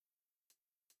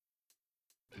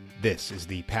This is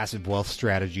the Passive Wealth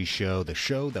Strategy Show, the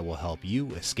show that will help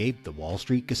you escape the Wall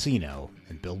Street casino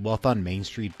and build wealth on Main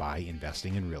Street by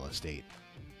investing in real estate.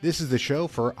 This is the show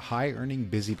for high-earning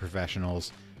busy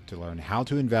professionals to learn how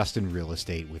to invest in real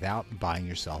estate without buying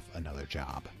yourself another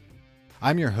job.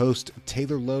 I'm your host,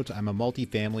 Taylor Loht. I'm a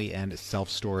multifamily and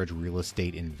self-storage real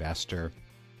estate investor.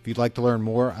 If you'd like to learn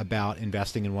more about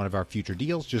investing in one of our future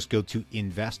deals, just go to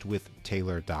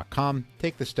investwithtaylor.com,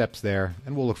 take the steps there,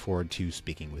 and we'll look forward to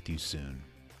speaking with you soon.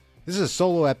 This is a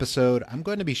solo episode. I'm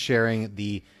going to be sharing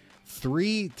the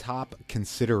 3 top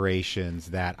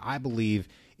considerations that I believe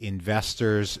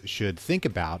investors should think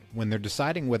about when they're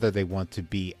deciding whether they want to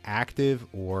be active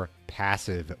or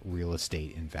passive real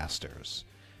estate investors.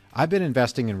 I've been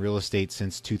investing in real estate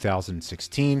since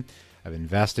 2016. I've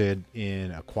invested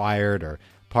in, acquired, or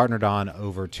partnered on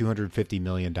over $250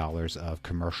 million of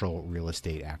commercial real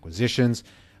estate acquisitions.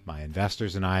 My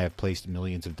investors and I have placed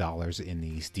millions of dollars in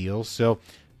these deals. So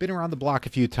been around the block a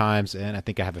few times, and I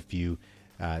think I have a few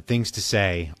things to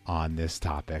say on this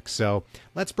topic. So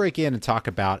let's break in and talk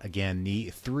about, again, the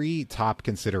 3 top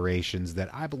considerations that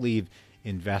I believe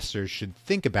investors should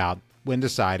think about when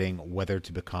deciding whether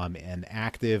to become an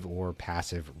active or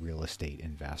passive real estate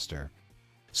investor.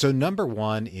 So number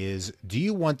 1 is, do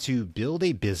you want to build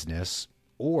a business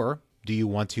or do you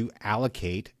want to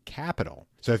allocate capital?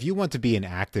 So if you want to be an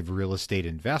active real estate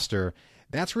investor,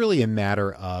 that's really a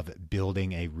matter of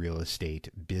building a real estate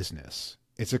business.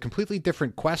 It's a completely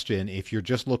different question if you're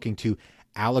just looking to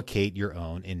allocate your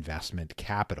own investment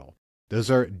capital. Those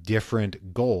are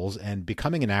different goals, and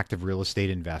becoming an active real estate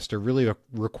investor really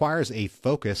requires a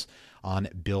focus on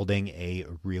building a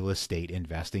real estate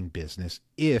investing business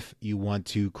if you want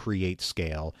to create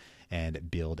scale and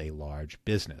build a large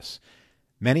business.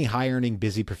 Many high-earning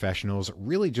busy professionals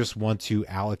really just want to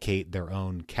allocate their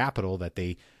own capital that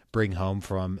they bring home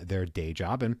from their day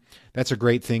job, and that's a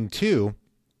great thing too.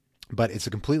 But it's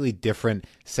a completely different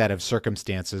set of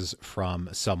circumstances from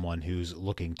someone who's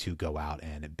looking to go out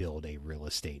and build a real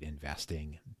estate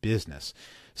investing business.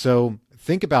 So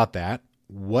think about that.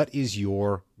 What is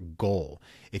your goal?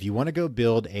 If you want to go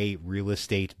build a real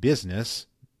estate business,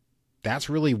 that's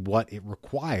really what it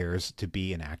requires to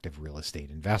be an active real estate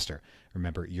investor.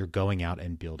 Remember, you're going out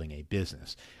and building a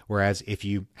business. Whereas if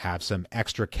you have some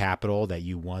extra capital that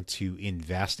you want to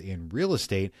invest in real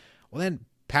estate, well, then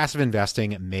passive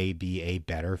investing may be a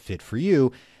better fit for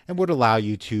you and would allow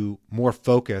you to more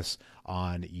focus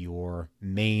on your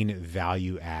main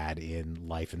value add in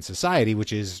life and society,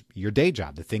 which is your day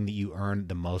job, the thing that you earn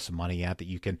the most money at, that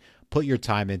you can put your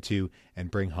time into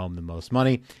and bring home the most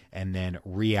money, and then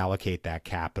reallocate that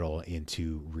capital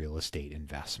into real estate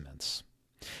investments.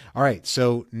 All right,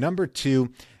 so number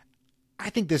 2, I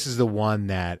think this is the one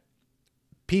that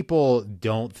people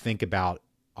don't think about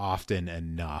often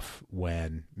enough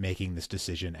when making this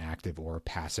decision, active or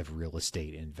passive real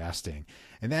estate investing.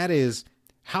 And that is,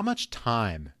 how much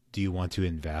time do you want to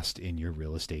invest in your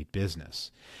real estate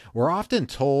business? We're often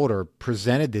told or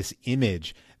presented this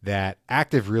image that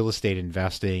active real estate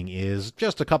investing is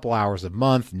just a couple hours a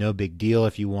month, no big deal.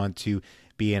 If you want to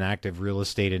be an active real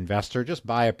estate investor, just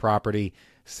buy a property,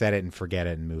 set it and forget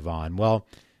it and move on. Well,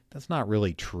 that's not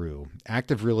really true.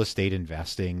 Active real estate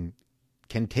investing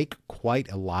can take quite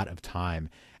a lot of time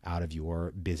out of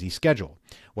your busy schedule,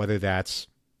 whether that's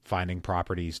finding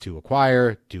properties to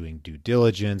acquire, doing due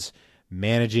diligence,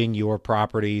 managing your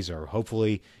properties, or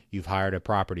hopefully you've hired a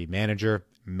property manager,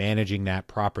 managing that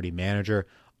property manager,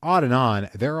 on and on.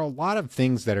 There are a lot of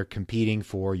things that are competing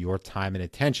for your time and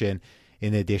attention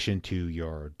in addition to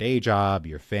your day job,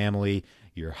 your family,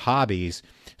 your hobbies.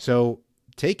 So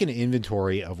take an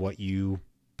inventory of what you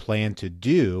plan to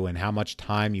do and how much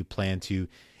time you plan to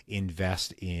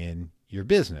invest in your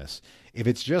business. If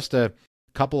it's just a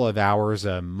couple of hours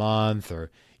a month,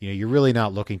 or you're really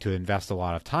not looking to invest a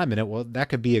lot of time in it, well, that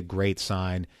could be a great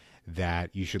sign that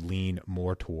you should lean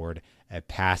more toward a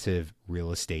passive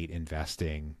real estate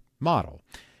investing model.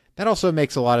 That also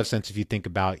makes a lot of sense if you think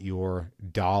about your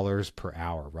dollars per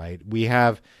hour, right? We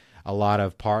have a lot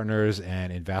of partners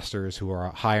and investors who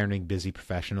are high-earning busy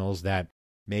professionals that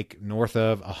make north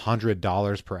of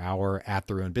 $100 per hour at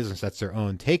their own business. That's their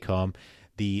own take home.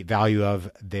 The value of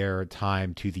their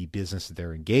time to the business that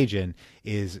they're engaged in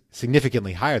is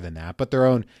significantly higher than that, but their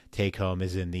own take home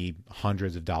is in the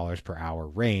hundreds of dollars per hour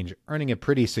range, earning a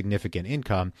pretty significant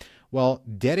income. Well,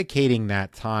 dedicating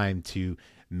that time to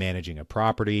managing a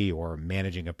property or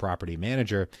managing a property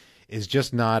manager is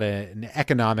just not an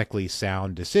economically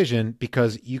sound decision,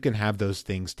 because you can have those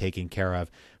things taken care of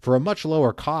for a much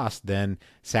lower cost than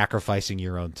sacrificing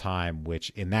your own time,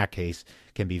 which in that case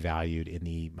can be valued in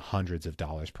the hundreds of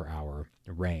dollars per hour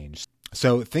range.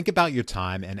 So think about your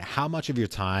time and how much of your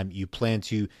time you plan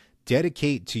to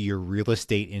dedicate to your real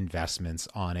estate investments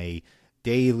on a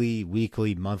daily,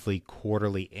 weekly, monthly,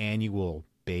 quarterly, annual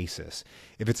basis.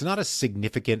 If it's not a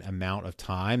significant amount of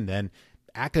time, then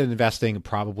active investing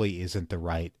probably isn't the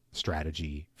right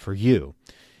strategy for you.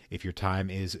 If your time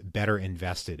is better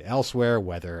invested elsewhere,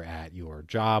 whether at your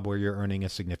job where you're earning a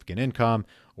significant income,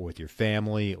 or with your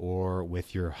family, or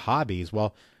with your hobbies,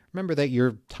 well, remember that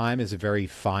your time is a very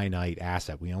finite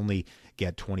asset. We only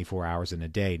get 24 hours in a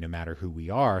day, no matter who we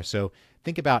are. So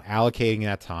think about allocating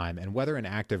that time and whether an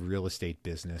active real estate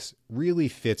business really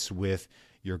fits with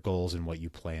your goals and what you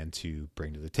plan to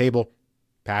bring to the table.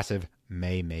 Passive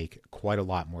may make quite a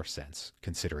lot more sense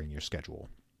considering your schedule.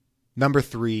 Number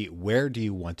 3, where do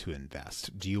you want to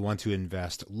invest? Do you want to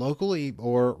invest locally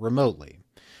or remotely?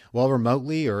 Well,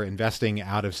 remotely or investing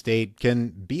out of state can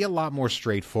be a lot more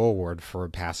straightforward for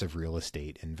passive real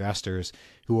estate investors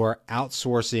who are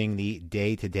outsourcing the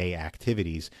day-to-day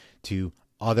activities to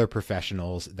other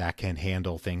professionals that can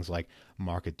handle things like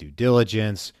market due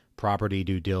diligence, property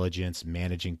due diligence,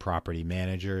 managing property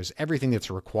managers, everything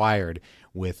that's required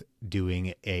with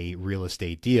doing a real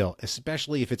estate deal,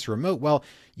 especially if it's remote. Well,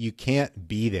 you can't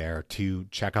be there to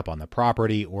check up on the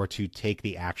property or to take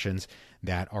the actions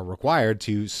that are required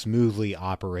to smoothly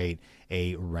operate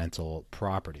a rental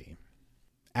property.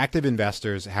 Active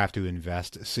investors have to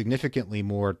invest significantly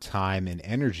more time and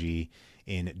energy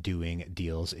in doing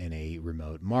deals in a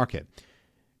remote market.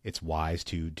 It's wise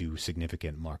to do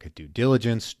significant market due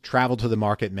diligence, travel to the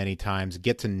market many times,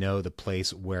 get to know the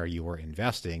place where you are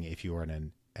investing if you are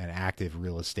an active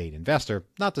real estate investor.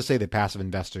 Not to say that passive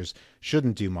investors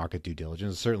shouldn't do market due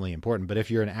diligence, it's certainly important, but if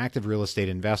you're an active real estate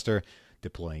investor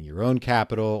deploying your own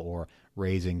capital or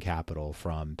raising capital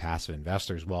from passive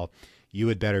investors, well, you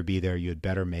had better be there. You had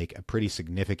better make a pretty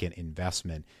significant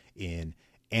investment in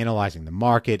analyzing the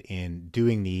market, in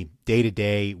doing the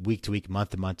day-to-day, week-to-week,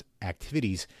 month-to-month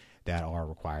activities that are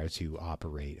required to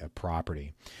operate a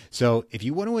property. So if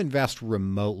you want to invest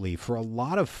remotely, for a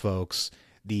lot of folks,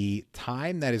 the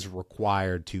time that is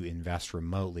required to invest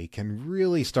remotely can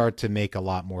really start to make a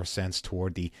lot more sense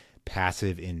toward the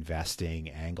passive investing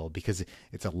angle, because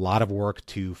it's a lot of work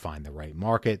to find the right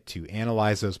market, to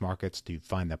analyze those markets, to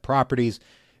find the properties,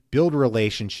 build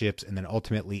relationships, and then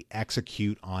ultimately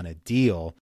execute on a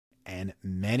deal. And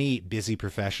many busy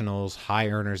professionals, high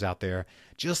earners out there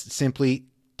just simply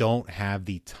don't have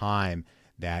the time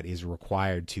that is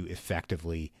required to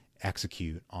effectively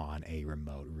execute on a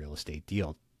remote real estate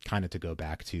deal. Kind of to go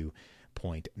back to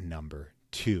point number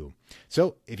 2.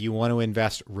 So if you want to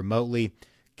invest remotely,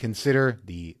 consider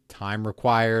the time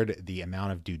required, the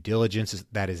amount of due diligence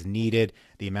that is needed,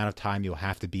 the amount of time you'll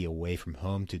have to be away from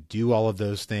home to do all of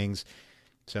those things.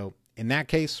 So in that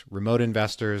case, remote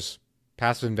investors,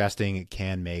 passive investing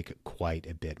can make quite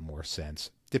a bit more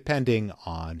sense depending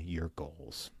on your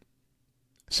goals.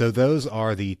 So those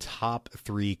are the top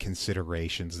 3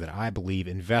 considerations that I believe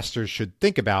investors should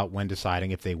think about when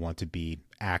deciding if they want to be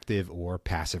active or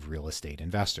passive real estate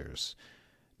investors.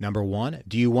 Number 1,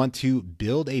 do you want to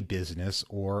build a business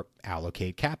or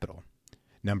allocate capital?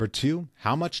 Number 2,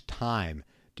 how much time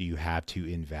do you have to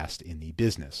invest in the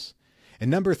business? And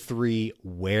number 3,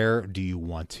 where do you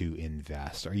want to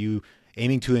invest? Are you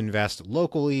aiming to invest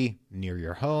locally near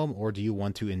your home, or do you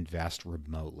want to invest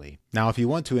remotely? Now, if you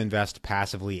want to invest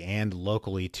passively and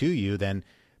locally to you, then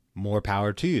more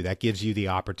power to you. That gives you the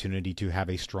opportunity to have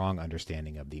a strong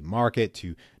understanding of the market,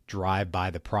 to drive by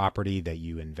the property that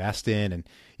you invest in, and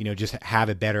just have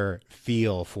a better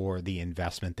feel for the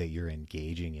investment that you're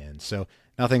engaging in. So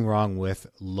nothing wrong with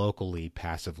locally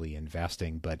passively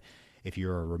investing, but if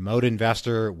you're a remote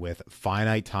investor with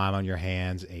finite time on your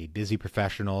hands, a busy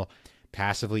professional,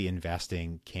 passively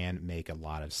investing can make a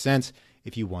lot of sense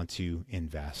if you want to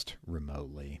invest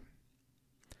remotely.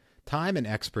 Time and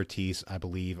expertise, I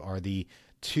believe, are the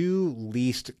 2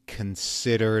 least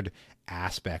considered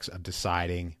aspects of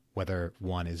deciding whether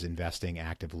one is investing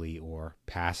actively or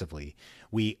passively.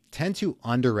 We tend to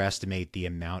underestimate the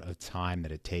amount of time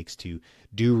that it takes to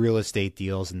do real estate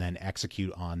deals and then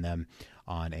execute on them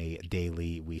on a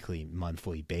daily, weekly,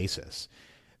 monthly basis.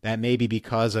 That may be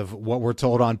because of what we're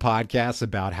told on podcasts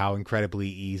about how incredibly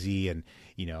easy and,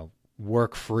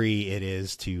 work-free it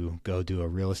is to go do a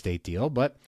real estate deal.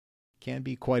 But can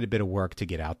be quite a bit of work to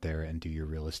get out there and do your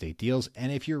real estate deals.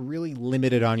 And if you're really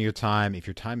limited on your time, if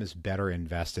your time is better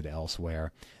invested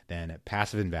elsewhere, then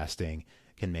passive investing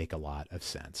can make a lot of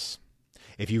sense.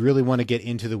 If you really want to get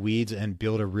into the weeds and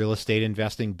build a real estate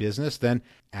investing business, then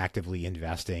actively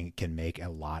investing can make a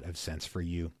lot of sense for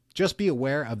you. Just be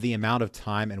aware of the amount of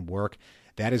time and work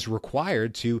that is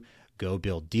required to go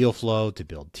build deal flow, to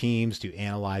build teams, to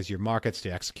analyze your markets, to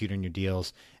execute on your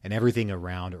deals, and everything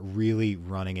around really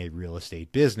running a real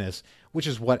estate business, which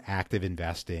is what active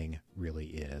investing really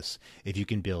is. If you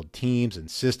can build teams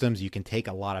and systems, you can take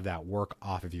a lot of that work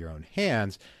off of your own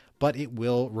hands, but it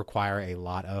will require a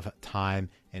lot of time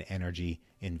and energy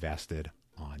invested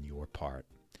on your part.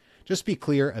 Just be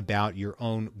clear about your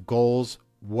own goals,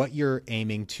 what you're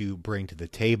aiming to bring to the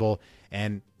table,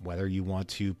 and whether you want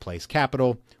to place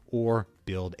capital or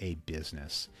build a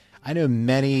business. I know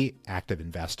many active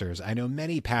investors. I know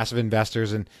many passive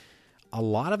investors, and a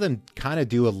lot of them kind of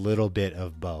do a little bit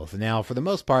of both. Now, for the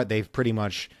most part, they've pretty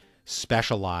much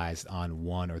specialized on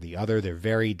one or the other. They're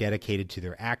very dedicated to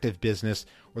their active business,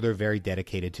 or they're very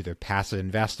dedicated to their passive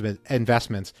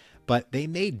investments, but they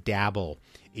may dabble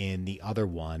in the other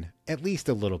one at least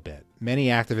a little bit.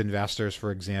 Many active investors,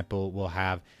 for example, will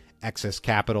have excess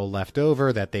capital left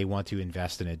over that they want to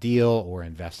invest in a deal or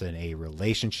invest in a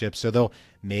relationship, so they'll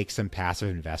make some passive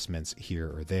investments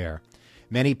here or there.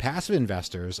 Many passive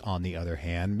investors, on the other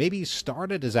hand, maybe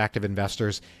started as active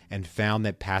investors and found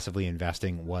that passively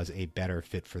investing was a better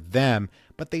fit for them,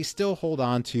 but they still hold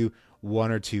on to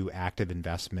one or two active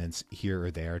investments here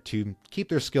or there to keep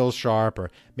their skills sharp, or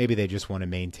maybe they just want to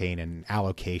maintain an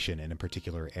allocation in a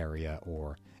particular area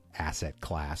or asset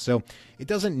class. So it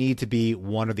doesn't need to be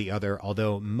one or the other,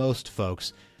 although most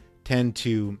folks tend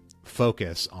to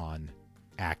focus on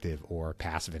active or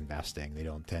passive investing. They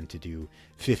don't tend to do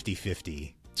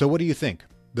 50-50. So what do you think?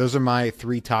 Those are my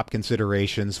 3 top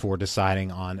considerations for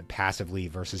deciding on passively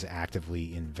versus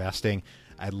actively investing.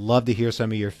 I'd love to hear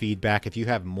some of your feedback. If you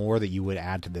have more that you would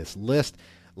add to this list,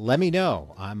 let me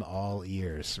know. I'm all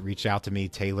ears. Reach out to me,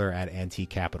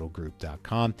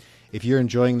 Taylor@ntcapitalgroup.com. If you're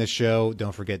enjoying the show,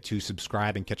 don't forget to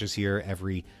subscribe and catch us here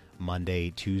every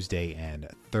Monday, Tuesday, and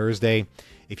Thursday.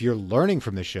 If you're learning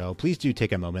from the show, please do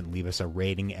take a moment and leave us a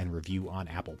rating and review on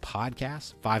Apple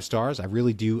Podcasts. 5 stars. I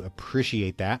really do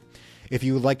appreciate that. If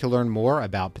you would like to learn more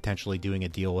about potentially doing a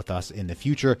deal with us in the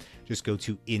future, just go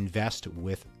to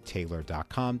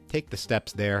investwithtaylor.com. Take the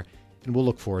steps there, and we'll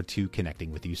look forward to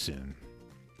connecting with you soon.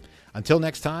 Until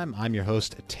next time, I'm your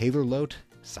host, Taylor Loht,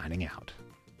 signing out.